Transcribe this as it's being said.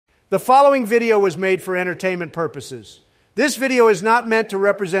The following video was made for entertainment purposes. This video is not meant to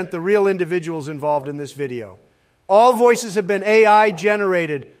represent the real individuals involved in this video. All voices have been AI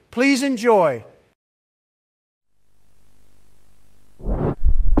generated. Please enjoy.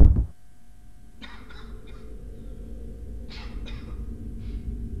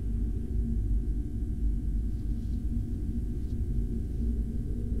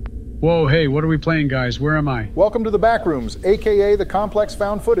 Whoa, hey, what are we playing, guys? Where am I? Welcome to the Backrooms, a.k.a. the complex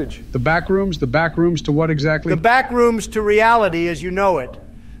found footage. The Backrooms? The Backrooms to what exactly? The Backrooms to reality as you know it.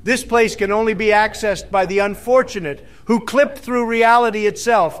 This place can only be accessed by the unfortunate who clipped through reality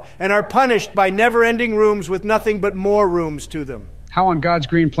itself and are punished by never-ending rooms with nothing but more rooms to them. How on God's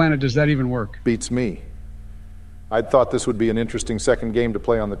green planet does that even work? Beats me. I'd thought this would be an interesting second game to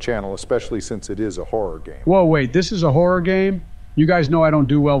play on the channel, especially since it is a horror game. Whoa, wait, this is a horror game? You guys know I don't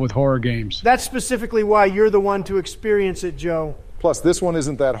do well with horror games. That's specifically why you're the one to experience it, Joe. Plus, this one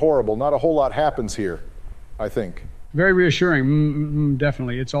isn't that horrible. Not a whole lot happens here, I think. Very reassuring.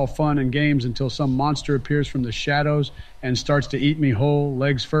 Definitely. It's all fun and games until some monster appears from the shadows and starts to eat me whole,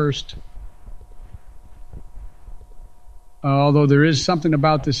 legs first. Although there is something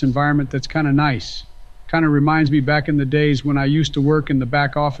about this environment that's kind of nice. Kind of reminds me back in the days when I used to work in the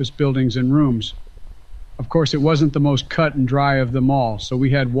back office buildings and rooms. Of course, it wasn't the most cut and dry of them all, so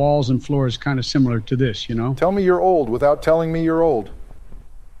we had walls and floors kind of similar to this, you know? Tell me you're old without telling me you're old.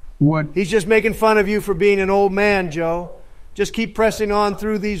 What? He's just making fun of you for being an old man, Joe. Just keep pressing on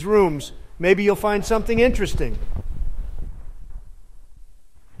through these rooms. Maybe you'll find something interesting.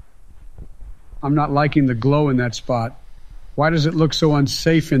 I'm not liking the glow in that spot. Why does it look so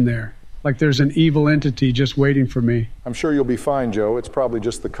unsafe in there? Like there's an evil entity just waiting for me. I'm sure you'll be fine, Joe. It's probably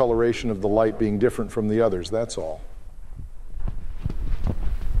just the coloration of the light being different from the others, that's all.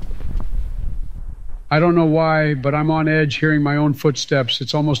 I don't know why, but I'm on edge hearing my own footsteps.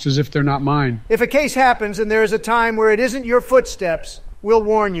 It's almost as if they're not mine. If a case happens and there is a time where it isn't your footsteps, we'll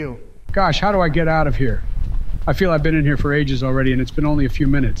warn you. Gosh, how do I get out of here? I feel I've been in here for ages already, and it's been only a few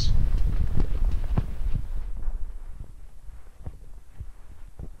minutes.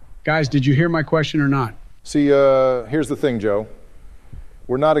 Guys, did you hear my question or not? See, here's the thing, Joe.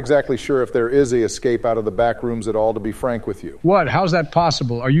 We're not exactly sure if there is a escape out of the back rooms at all, to be frank with you. What? How's that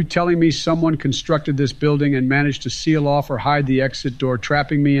possible? Are you telling me someone constructed this building and managed to seal off or hide the exit door,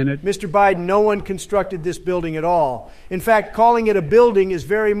 trapping me in it? Mr. Biden, no one constructed this building at all. In fact, calling it a building is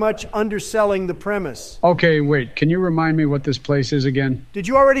very much underselling the premise. Okay, wait. Can you remind me what this place is again? Did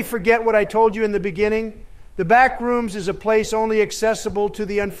you already forget what I told you in the beginning? The Backrooms is a place only accessible to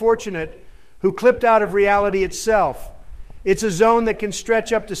the unfortunate who clipped out of reality itself. It's a zone that can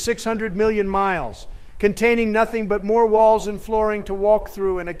stretch up to 600 million miles, containing nothing but more walls and flooring to walk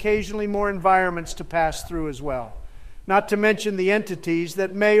through and occasionally more environments to pass through as well. Not to mention the entities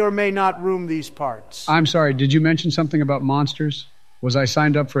that may or may not roam these parts. I'm sorry, did you mention something about monsters? Was I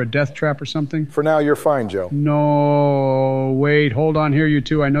signed up for a death trap or something? For now, you're fine, Joe. No, wait, hold on here, you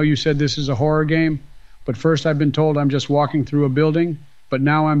two. I know you said this is a horror game. But first I've been told I'm just walking through a building, but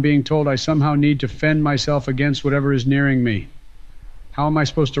now I'm being told I somehow need to fend myself against whatever is nearing me. How am I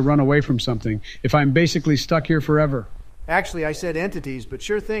supposed to run away from something if I'm basically stuck here forever? Actually, I said entities, but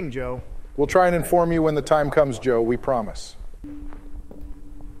sure thing, Joe. We'll try and inform you when the time comes, Joe, we promise.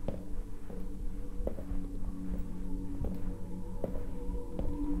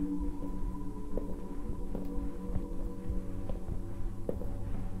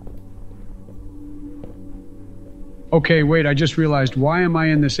 Okay, wait, I just realized, why am I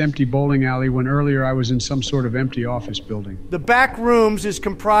in this empty bowling alley when earlier I was in some sort of empty office building? The Backrooms is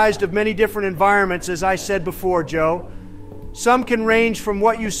comprised of many different environments, as I said before, Joe. Some can range from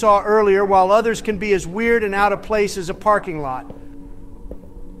what you saw earlier, while others can be as weird and out of place as a parking lot.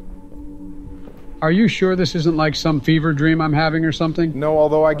 Are you sure this isn't like some fever dream I'm having or something? No,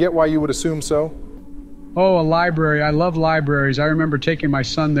 although I get why you would assume so. Oh, a library. I love libraries. I remember taking my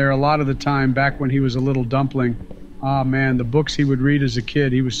son there a lot of the time back when he was a little dumpling. Ah, man, the books he would read as a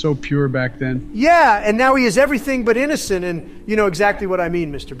kid. He was so pure back then. Yeah, and now he is everything but innocent, and you know exactly what I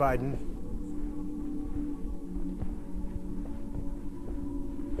mean, Mr. Biden.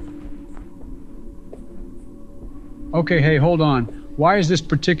 Okay, hey, hold on. Why is this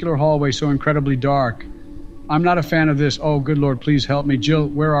particular hallway so incredibly dark? I'm not a fan of this. Oh, good Lord, please help me. Jill,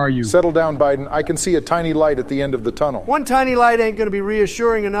 where are you? Settle down, Biden. I can see a tiny light at the end of the tunnel. One tiny light ain't going to be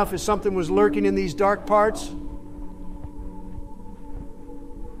reassuring enough if something was lurking in these dark parts.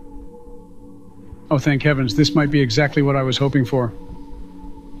 Oh, thank heavens. This might be exactly what I was hoping for.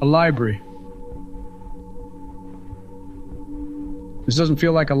 A library. This doesn't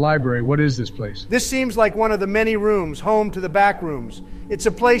feel like a library. What is this place? This seems like one of the many rooms home to the Backrooms. It's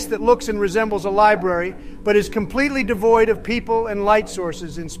a place that looks and resembles a library, but is completely devoid of people and light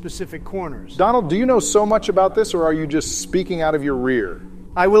sources in specific corners. Donald, do you know so much about this, or are you just speaking out of your rear?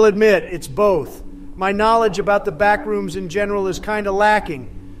 I will admit, it's both. My knowledge about the Backrooms in general is kind of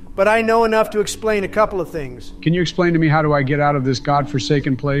lacking, but I know enough to explain a couple of things. Can you explain to me how do I get out of this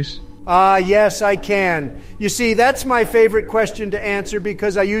godforsaken place? Yes, I can. You see, that's my favorite question to answer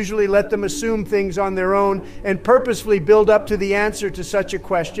because I usually let them assume things on their own and purposefully build up to the answer to such a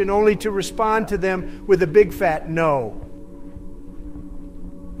question only to respond to them with a big fat no.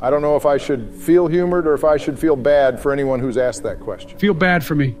 I don't know if I should feel humored or if I should feel bad for anyone who's asked that question. Feel bad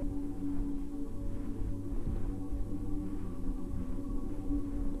for me.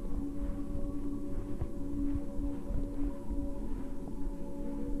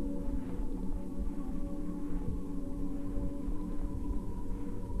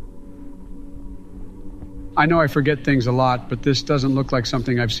 I know I forget things a lot, but this doesn't look like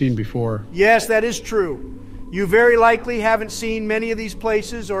something I've seen before. Yes, that is true. You very likely haven't seen many of these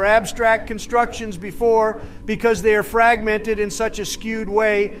places or abstract constructions before because they are fragmented in such a skewed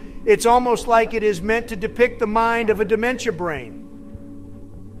way. It's almost like it is meant to depict the mind of a dementia brain.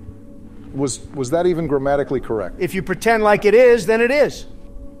 Was that even grammatically correct? If you pretend like it is, then it is.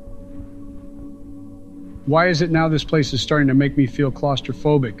 Why is it now this place is starting to make me feel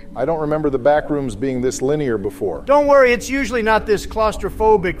claustrophobic? I don't remember the Backrooms being this linear before. Don't worry, it's usually not this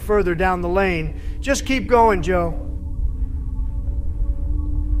claustrophobic further down the lane. Just keep going, Joe.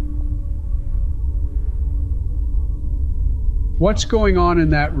 What's going on in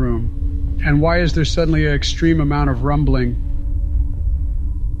that room? And why is there suddenly an extreme amount of rumbling?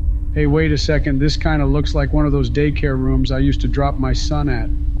 Hey, wait a second, this kind of looks like one of those daycare rooms I used to drop my son at.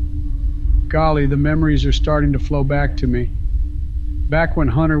 Golly, the memories are starting to flow back to me. Back when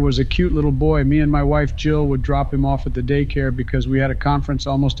Hunter was a cute little boy, me and my wife Jill would drop him off at the daycare because we had a conference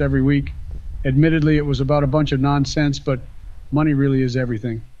almost every week. Admittedly, it was about a bunch of nonsense, but money really is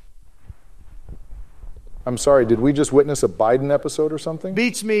everything. I'm sorry, did we just witness a Biden episode or something?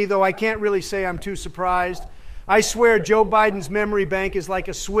 Beats me, though I can't really say I'm too surprised. I swear Joe Biden's memory bank is like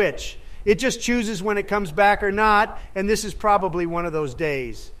a switch. It just chooses when it comes back or not, and this is probably one of those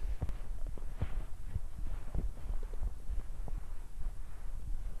days.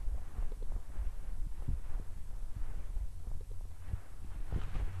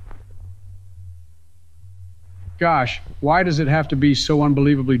 Gosh, why does it have to be so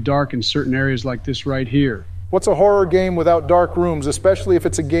unbelievably dark in certain areas like this right here? What's a horror game without dark rooms, especially if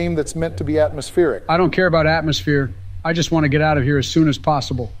it's a game that's meant to be atmospheric? I don't care about atmosphere. I just want to get out of here as soon as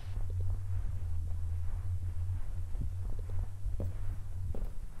possible.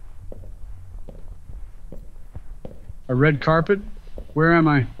 A red carpet? Where am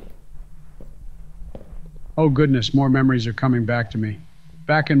I? Oh goodness, more memories are coming back to me.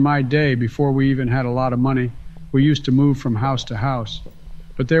 Back in my day, before we even had a lot of money, we used to move from house to house.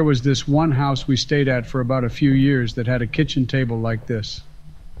 But there was this one house we stayed at for about a few years that had a kitchen table like this.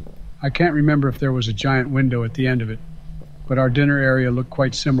 I can't remember if there was a giant window at the end of it, but our dinner area looked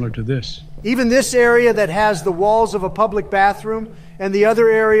quite similar to this. Even this area that has the walls of a public bathroom and the other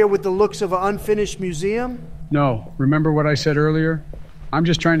area with the looks of an unfinished museum? No, remember what I said earlier? I'm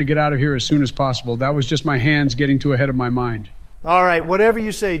just trying to get out of here as soon as possible. That was just my hands getting too ahead of my mind. All right, whatever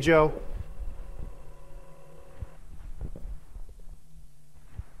you say, Joe.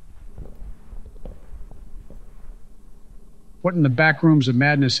 What in the back rooms of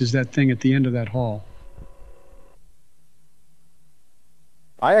madness is that thing at the end of that hall?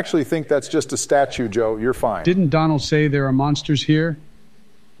 I actually think that's just a statue, Joe. You're fine. Didn't Donald say there are monsters here?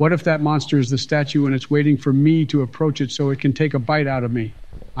 What if that monster is the statue and it's waiting for me to approach it so it can take a bite out of me?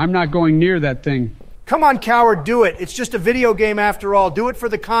 I'm not going near that thing. Come on, coward, do it. It's just a video game after all. Do it for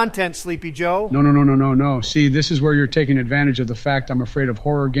the content, Sleepy Joe. No. See, this is where you're taking advantage of the fact I'm afraid of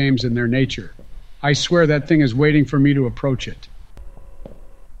horror games and their nature. I swear that thing is waiting for me to approach it.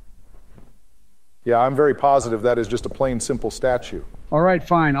 Yeah, I'm very positive that is just a plain, simple statue. All right,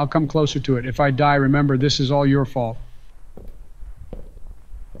 fine. I'll come closer to it. If I die, remember, this is all your fault.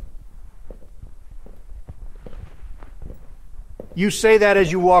 You say that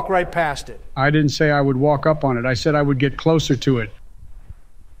as you walk right past it. I didn't say I would walk up on it. I said I would get closer to it.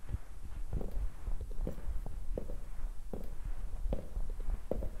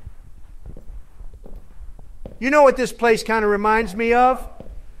 You know what this place kind of reminds me of?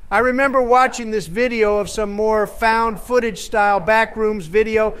 I remember watching this video of some more found footage style Backrooms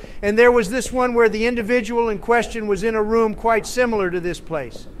video, and there was this one where the individual in question was in a room quite similar to this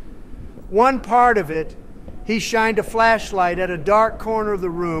place. One part of it, He shined a flashlight at a dark corner of the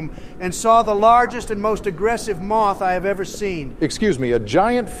room and saw the largest and most aggressive moth I have ever seen. Excuse me, a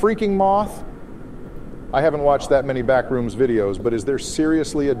giant freaking moth? I haven't watched that many Backrooms videos, but is there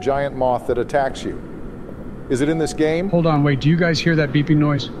seriously a giant moth that attacks you? Is it in this game? Hold on, wait, do you guys hear that beeping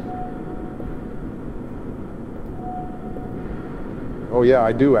noise? Oh yeah,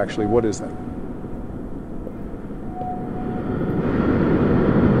 I do actually. What is that?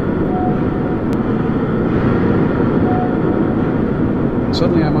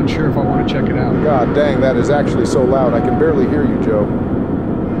 Suddenly I'm unsure if I want to check it out. God dang, that is actually so loud. I can barely hear you, Joe.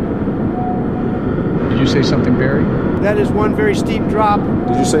 Did you say something, Barry? That is one very steep drop.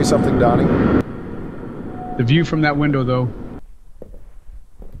 Did you say something, Donnie? The view from that window, though.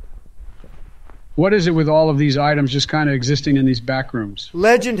 What is it with all of these items just kind of existing in these back rooms?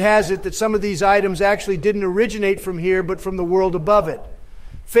 Legend has it that some of these items actually didn't originate from here, but from the world above it.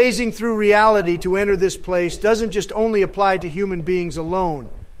 Phasing through reality to enter this place doesn't just only apply to human beings alone.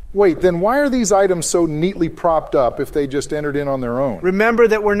 Wait, then why are these items so neatly propped up if they just entered in on their own? Remember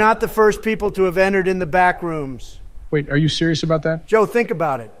that we're not the first people to have entered in the back rooms. Wait, are you serious about that? Joe, think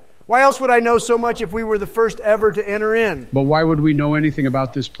about it. Why else would I know so much if we were the first ever to enter in? But why would we know anything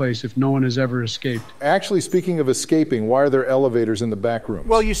about this place if no one has ever escaped? Actually, speaking of escaping, why are there elevators in the back rooms?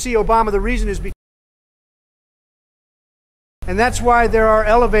 Well, you see, Obama, the reason is because... And that's why there are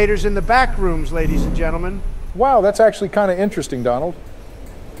elevators in the back rooms, ladies and gentlemen. Wow, that's actually kind of interesting, Donald.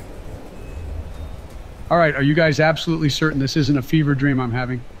 All right, are you guys absolutely certain this isn't a fever dream I'm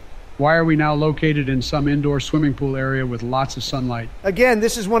having? Why are we now located in some indoor swimming pool area with lots of sunlight? Again,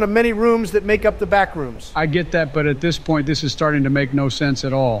 this is one of many rooms that make up the back rooms. I get that, but at this point, this is starting to make no sense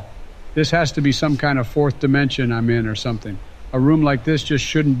at all. This has to be some kind of fourth dimension I'm in or something. A room like this just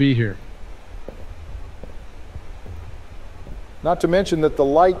shouldn't be here. Not to mention that the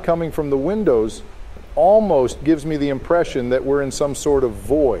light coming from the windows almost gives me the impression that we're in some sort of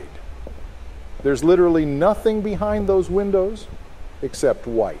void. There's literally nothing behind those windows except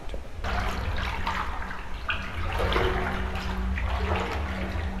white.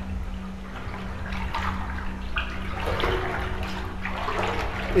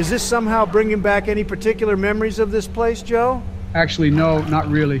 Is this somehow bringing back any particular memories of this place, Joe? Actually, no, not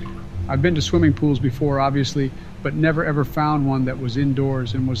really. I've been to swimming pools before, obviously, but never ever found one that was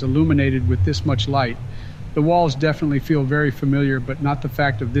indoors and was illuminated with this much light. The walls definitely feel very familiar, but not the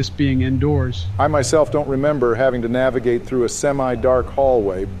fact of this being indoors. I myself don't remember having to navigate through a semi-dark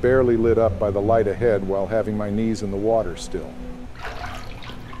hallway, barely lit up by the light ahead while having my knees in the water still.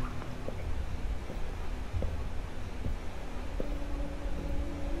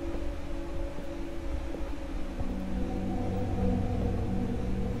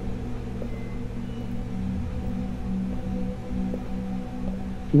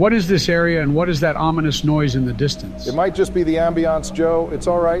 What is this area and what is that ominous noise in the distance? It might just be the ambiance, Joe. It's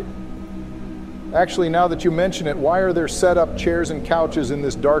all right. Actually, now that you mention it, why are there set up chairs and couches in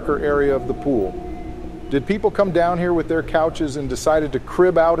this darker area of the pool? Did people come down here with their couches and decided to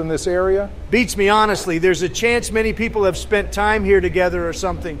crib out in this area? Beats me, honestly. There's a chance many people have spent time here together or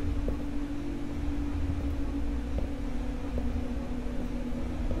something.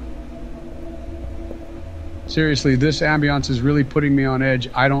 Seriously, this ambiance is really putting me on edge.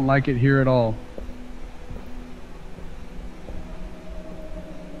 I don't like it here at all.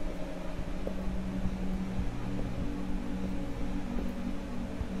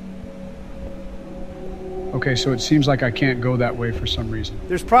 Okay, so it seems like I can't go that way for some reason.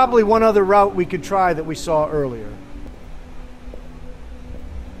 There's probably one other route we could try that we saw earlier.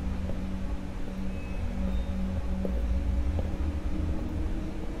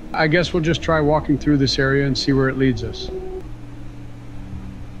 I guess we'll just try walking through this area and see where it leads us.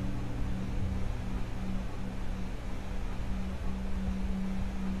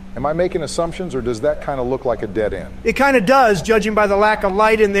 Am I making assumptions, or does that kind of look like a dead end? It kind of does, judging by the lack of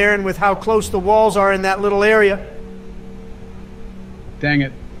light in there and with how close the walls are in that little area. Dang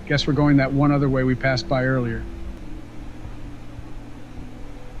it. Guess we're going that one other way we passed by earlier.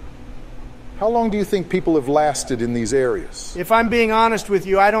 How long do you think people have lasted in these areas? If I'm being honest with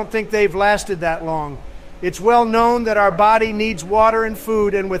you, I don't think they've lasted that long. It's well known that our body needs water and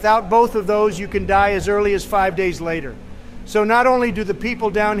food, and without both of those, you can die as early as 5 days later. So not only do the people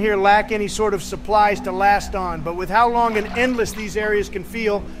down here lack any sort of supplies to last on, but with how long and endless these areas can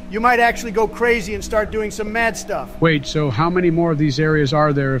feel, you might actually go crazy and start doing some mad stuff. Wait, so how many more of these areas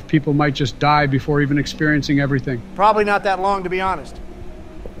are there if people might just die before even experiencing everything? Probably not that long, to be honest.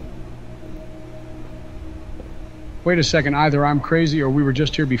 Wait a second, either I'm crazy or we were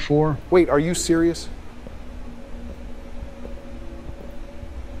just here before. Wait, are you serious?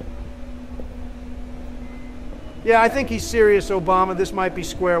 Yeah, I think he's serious, Obama. This might be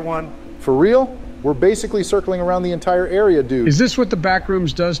square one. For real? We're basically circling around the entire area, dude. Is this what the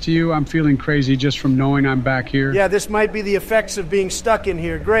Backrooms does to you? I'm feeling crazy just from knowing I'm back here. Yeah, this might be the effects of being stuck in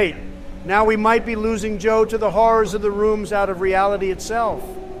here. Great. Now we might be losing Joe to the horrors of the rooms out of reality itself.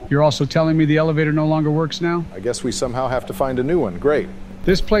 You're also telling me the elevator no longer works now? I guess we somehow have to find a new one. Great.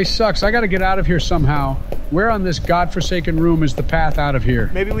 This place sucks. I gotta get out of here somehow. Where on this godforsaken room is the path out of here?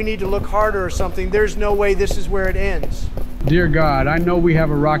 Maybe we need to look harder or something. There's no way this is where it ends. Dear God, I know we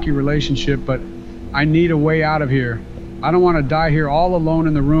have a rocky relationship, but I need a way out of here. I don't want to die here all alone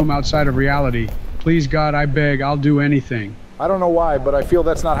in the room outside of reality. Please, God, I beg, I'll do anything. I don't know why, but I feel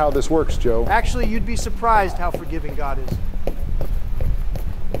that's not how this works, Joe. Actually, you'd be surprised how forgiving God is.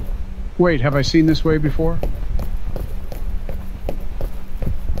 Wait, have I seen this way before?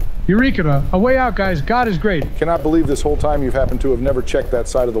 Eureka! A way out, guys. God is great. Cannot believe this whole time you've happened to have never checked that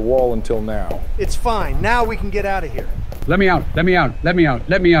side of the wall until now. It's fine. Now we can get out of here. Let me out, let me out, let me out,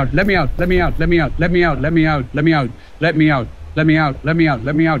 let me out, let me out, let me out, let me out, let me out, let me out, let me out, let me out, let me out, let me out,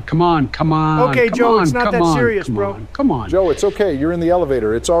 let me out. Come on, come on. Okay, come Joe, on, it's not come that on, serious, come bro. on, come on. Joe, it's okay. You're in the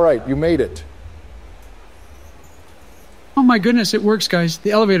elevator. It's all right. You made it. Oh my goodness, it works, guys. The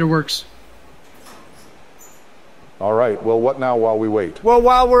elevator works. All right. Well, what now while we wait? Well,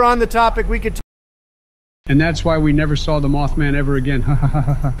 while we're on the topic, we could... And that's why we never saw the Mothman ever again.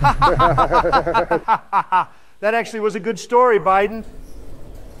 That actually was a good story, Biden.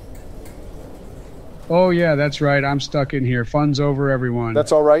 Oh yeah, that's right. I'm stuck in here. Fun's over, everyone.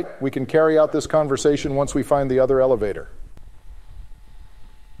 That's all right. We can carry out this conversation once we find the other elevator.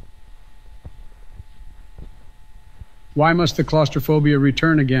 Why must the claustrophobia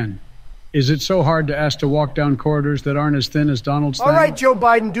return again? Is it so hard to ask to walk down corridors that aren't as thin as Donald's thing? All right, Joe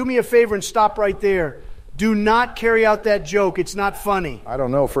Biden, do me a favor and stop right there. Do not carry out that joke. It's not funny. I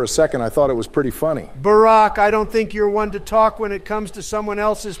don't know. For a second, I thought it was pretty funny. Barack, I don't think you're one to talk when it comes to someone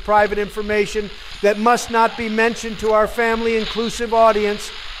else's private information that must not be mentioned to our family-inclusive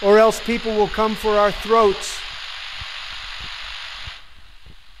audience, or else people will come for our throats.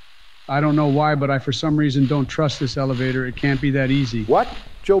 I don't know why, but I for some reason don't trust this elevator. It can't be that easy. What?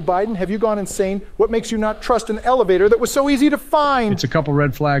 Joe Biden, have you gone insane? What makes you not trust an elevator that was so easy to find? It's a couple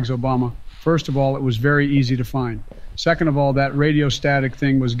red flags, Obama. First of all, it was very easy to find. Second of all, that radio static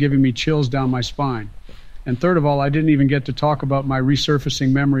thing was giving me chills down my spine. And third of all, I didn't even get to talk about my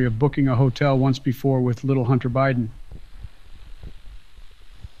resurfacing memory of booking a hotel once before with little Hunter Biden.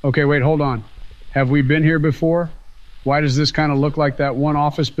 Okay, wait, hold on. Have we been here before? Why does this kind of look like that one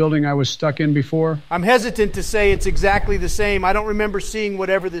office building I was stuck in before? I'm hesitant to say it's exactly the same. I don't remember seeing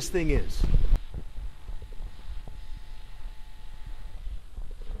whatever this thing is.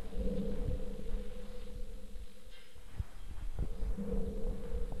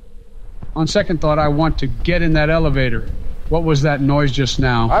 On second thought, I want to get in that elevator. What was that noise just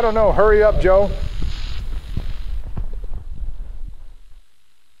now? I don't know. Hurry up, Joe.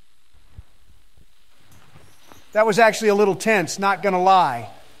 That was actually a little tense, not gonna lie.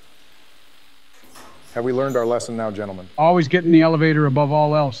 Have we learned our lesson now, gentlemen? Always get in the elevator above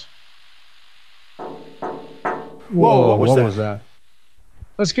all else. Whoa, what was that?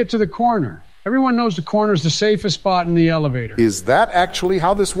 Let's get to the corner. Everyone knows the corner is the safest spot in the elevator. Is that actually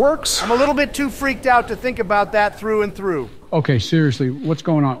how this works? I'm a little bit too freaked out to think about that through and through. Okay, seriously, what's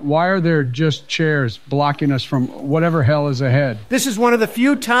going on? Why are there just chairs blocking us from whatever hell is ahead? This is one of the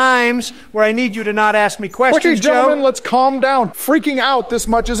few times where I need you to not ask me questions, Okay, gentlemen, Joe. let's calm down. Freaking out this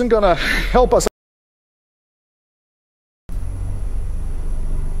much isn't going to help us.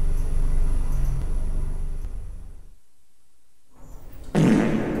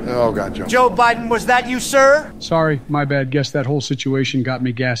 Oh, God, Joe. Joe Biden, was that you, sir? Sorry, my bad. Guess that whole situation got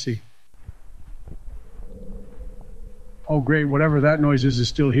me gassy. Oh, great. Whatever that noise is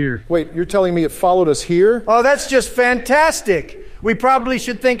still here. Wait, you're telling me it followed us here? Oh, that's just fantastic. We probably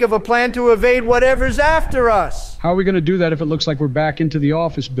should think of a plan to evade whatever's after us. How are we going to do that if it looks like we're back into the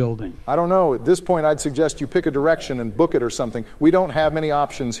office building? I don't know. At this point, I'd suggest you pick a direction and book it or something. We don't have many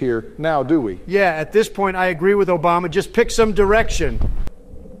options here now, do we? Yeah, at this point, I agree with Obama. Just pick some direction.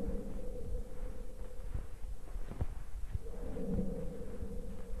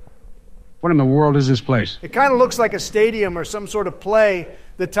 What in the world is this place? It kind of looks like a stadium or some sort of play,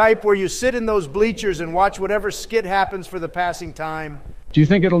 the type where you sit in those bleachers and watch whatever skit happens for the passing time. Do you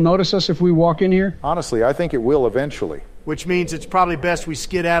think it'll notice us if we walk in here? Honestly, I think it will eventually. Which means it's probably best we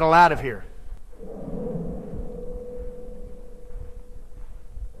skedaddle out of here.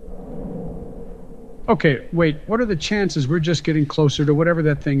 Okay, wait, what are the chances we're just getting closer to whatever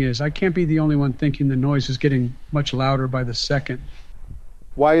that thing is? I can't be the only one thinking the noise is getting much louder by the second.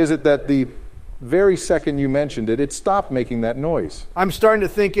 Why is it that the Very second you mentioned it, it stopped making that noise. I'm starting to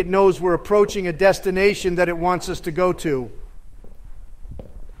think it knows we're approaching a destination that it wants us to go to.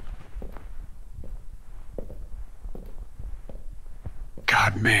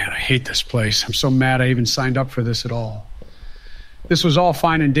 God, man, I hate this place. I'm so mad I even signed up for this at all. This was all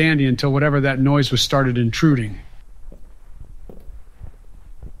fine and dandy until whatever that noise was started intruding.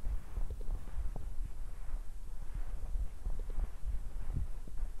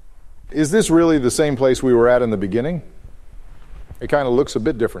 Is this really the same place we were at in the beginning? It kind of looks a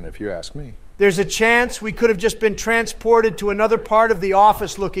bit different if you ask me. There's a chance we could have just been transported to another part of the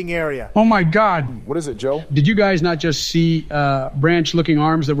office-looking area. Oh my God. What is it, Joe? Did you guys not just see branch-looking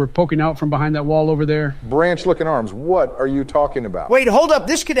arms that were poking out from behind that wall over there? Branch-looking arms. What are you talking about? Wait, hold up.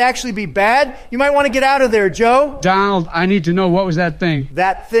 This could actually be bad. You might want to get out of there, Joe. Donald, I need to know, what was that thing?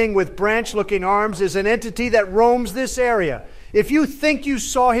 That thing with branch-looking arms is an entity that roams this area. If you think you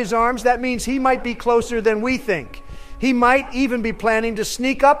saw his arms, that means he might be closer than we think. He might even be planning to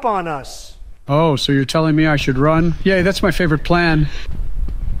sneak up on us. Oh, so you're telling me I should run? Yay, that's my favorite plan.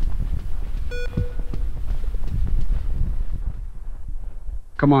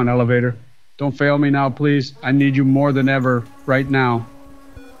 Come on, elevator. Don't fail me now, please. I need you more than ever right now.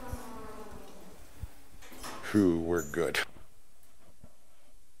 Phew, we're good.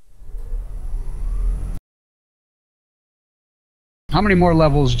 How many more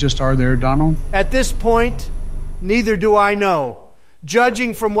levels just are there, Donald? At this point, neither do I know.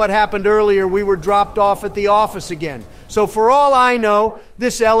 Judging from what happened earlier, we were dropped off at the office again. So for all I know,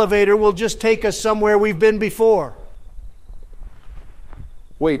 this elevator will just take us somewhere we've been before.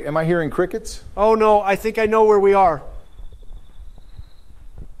 Wait, am I hearing crickets? Oh no, I think I know where we are.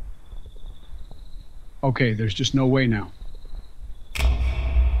 Okay, there's just no way now.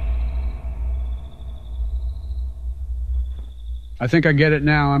 I think I get it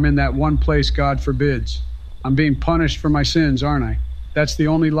now. I'm in that one place God forbids. I'm being punished for my sins, aren't I? That's the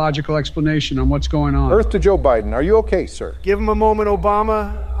only logical explanation on what's going on. Earth to Joe Biden. Are you okay, sir? Give him a moment,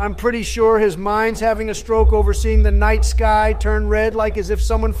 Obama. I'm pretty sure his mind's having a stroke over seeing the night sky turn red, like as if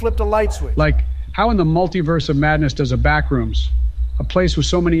someone flipped a light switch. Like, how in the multiverse of madness does a Backrooms, a place with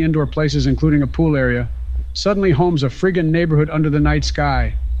so many indoor places, including a pool area, suddenly homes a friggin' neighborhood under the night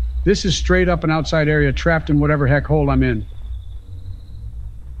sky? This is straight up an outside area trapped in whatever heck hole I'm in.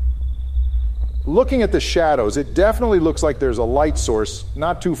 Looking at the shadows, it definitely looks like there's a light source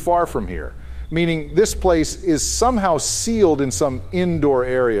not too far from here, meaning this place is somehow sealed in some indoor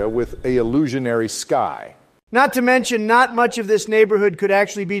area with an illusionary sky. Not to mention, not much of this neighborhood could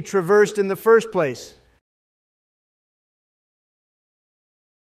actually be traversed in the first place.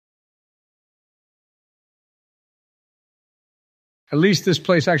 At least this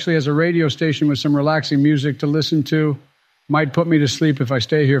place actually has a radio station with some relaxing music to listen to. Might put me to sleep if I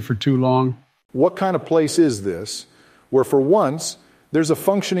stay here for too long. What kind of place is this where for once there's a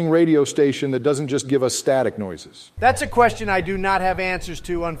functioning radio station that doesn't just give us static noises? That's a question I do not have answers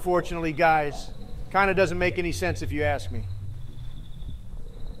to, unfortunately, guys. Kind of doesn't make any sense if you ask me.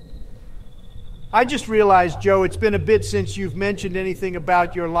 I just realized, Joe, it's been a bit since you've mentioned anything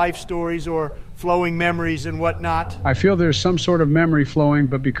about your life stories or flowing memories and whatnot. I feel there's some sort of memory flowing,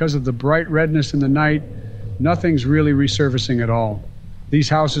 but because of the bright redness in the night, nothing's really resurfacing at all. These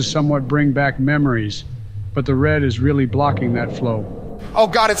houses somewhat bring back memories, but the red is really blocking that flow. Oh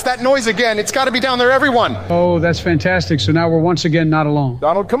God, it's that noise again. It's got to be down there, everyone. Oh, that's fantastic. So now we're once again not alone.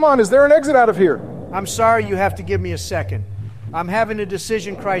 Donald, come on. Is there an exit out of here? I'm sorry, you have to give me a second. I'm having a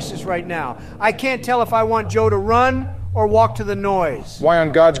decision crisis right now. I can't tell if I want Joe to run or walk to the noise. Why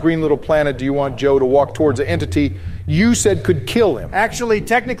on God's green little planet do you want Joe to walk towards an entity you said could kill him? Actually,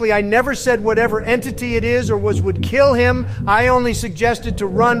 technically, I never said whatever entity it is or would kill him. I only suggested to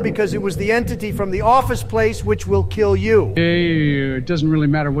run because it was the entity from the office place which will kill you. Hey, it doesn't really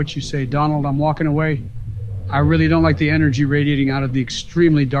matter what you say, Donald. I'm walking away. I really don't like the energy radiating out of the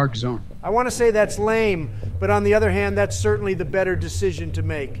extremely dark zone. I want to say that's lame, but on the other hand, that's certainly the better decision to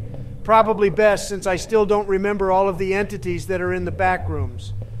make. Probably best, since I still don't remember all of the entities that are in the back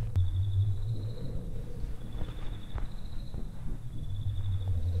rooms.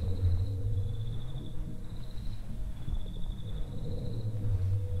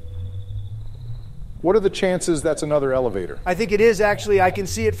 What are the chances that's another elevator? I think it is, actually. I can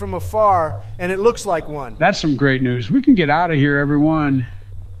see it from afar, and it looks like one. That's some great news. We can get out of here, everyone.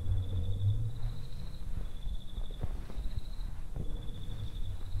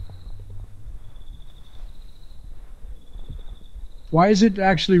 Why is it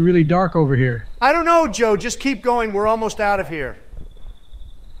actually really dark over here? I don't know, Joe. Just keep going. We're almost out of here.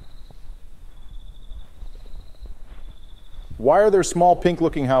 Why are there small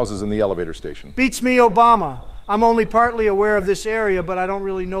pink-looking houses in the elevator station? Beats me, Obama. I'm only partly aware of this area, but I don't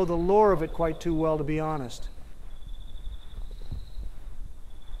really know the lore of it quite too well, to be honest.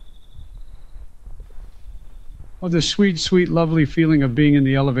 Oh, the sweet, sweet, lovely feeling of being in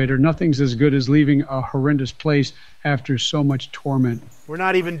the elevator. Nothing's as good as leaving a horrendous place after so much torment. We're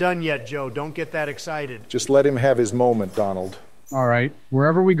not even done yet, Joe. Don't get that excited. Just let him have his moment, Donald. All right.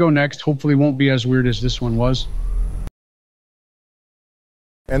 Wherever we go next, hopefully won't be as weird as this one was.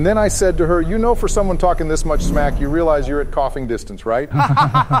 And then I said to her, you know, for someone talking this much smack, you realize you're at coughing distance, right?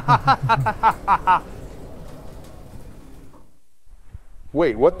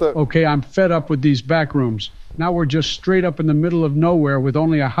 Wait, what the? Okay, I'm fed up with these back rooms. Now we're just straight up in the middle of nowhere with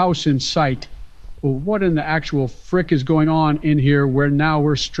only a house in sight. Well, what in the actual frick is going on in here where now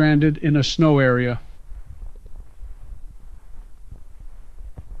we're stranded in a snow area?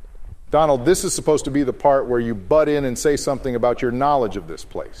 Donald, this is supposed to be the part where you butt in and say something about your knowledge of this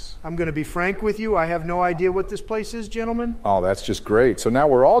place. I'm going to be frank with you. I have no idea what this place is, gentlemen. Oh, that's just great. So now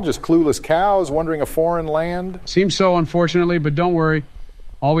we're all just clueless cows wandering a foreign land? Seems so, unfortunately, but don't worry.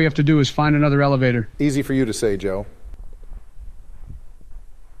 All we have to do is find another elevator. Easy for you to say, Joe.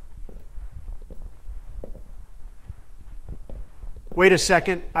 Wait a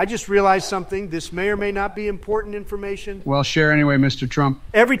second. I just realized something. This may or may not be important information. Well, share anyway, Mr. Trump.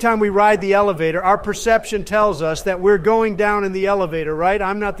 Every time we ride the elevator, our perception tells us that we're going down in the elevator, right?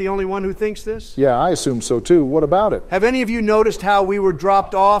 I'm not the only one who thinks this. Yeah, I assume so too. What about it? Have any of you noticed how we were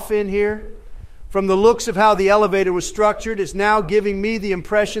dropped off in here? From the looks of how the elevator was structured, it's now giving me the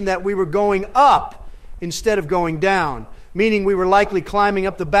impression that we were going up instead of going down, meaning we were likely climbing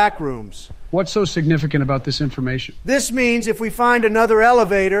up the back rooms. What's so significant about this information? This means if we find another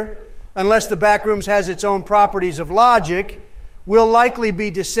elevator, unless the back rooms has its own properties of logic, we'll likely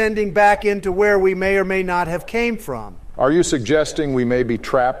be descending back into where we may or may not have came from. Are you suggesting we may be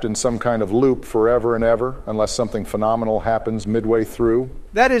trapped in some kind of loop forever and ever, unless something phenomenal happens midway through?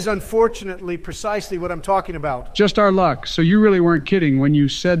 That is unfortunately precisely what I'm talking about. Just our luck. So you really weren't kidding when you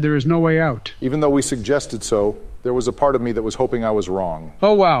said there is no way out. Even though we suggested so, there was a part of me that was hoping I was wrong.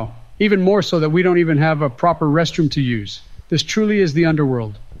 Oh, wow. Even more so that we don't even have a proper restroom to use. This truly is the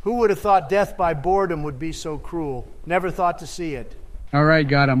underworld. Who would have thought death by boredom would be so cruel? Never thought to see it. All right,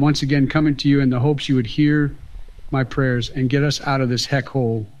 God, I'm once again coming to you in the hopes you would hear my prayers and get us out of this heck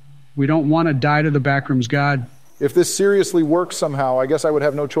hole. We don't want to die to the backrooms, God. If this seriously works somehow, I guess I would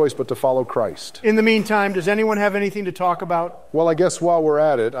have no choice but to follow Christ. In the meantime, does anyone have anything to talk about? Well, I guess while we're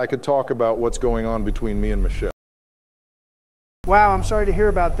at it, I could talk about what's going on between me and Michelle. Wow, I'm sorry to hear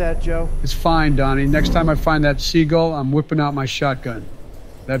about that, Joe. It's fine, Donnie. Next time I find that seagull, I'm whipping out my shotgun.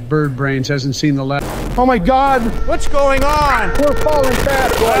 That bird brains hasn't seen the left. Oh my God! What's going on? We're falling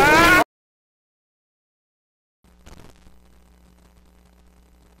fast, boys!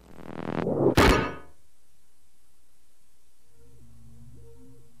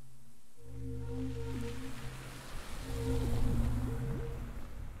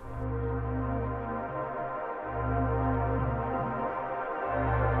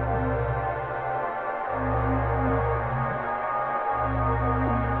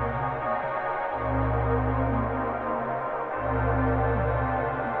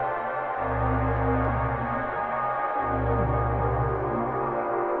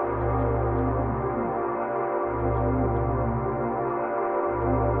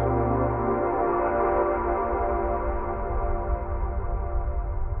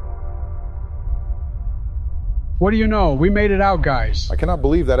 What do you know? We made it out, guys. I cannot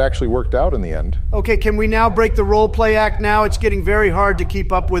believe that actually worked out in the end. Okay, can we now break the role play act now? It's getting very hard to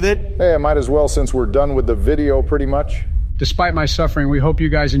keep up with it. Hey, I might as well since we're done with the video pretty much. Despite my suffering, we hope you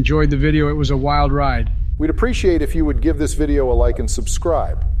guys enjoyed the video. It was a wild ride. We'd appreciate if you would give this video a like and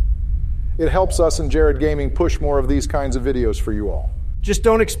subscribe. It helps us and Jared Gaming push more of these kinds of videos for you all. Just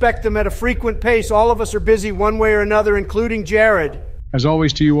don't expect them at a frequent pace. All of us are busy one way or another, including Jared. As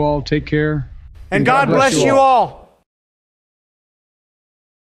always to you all, take care. And God bless you all.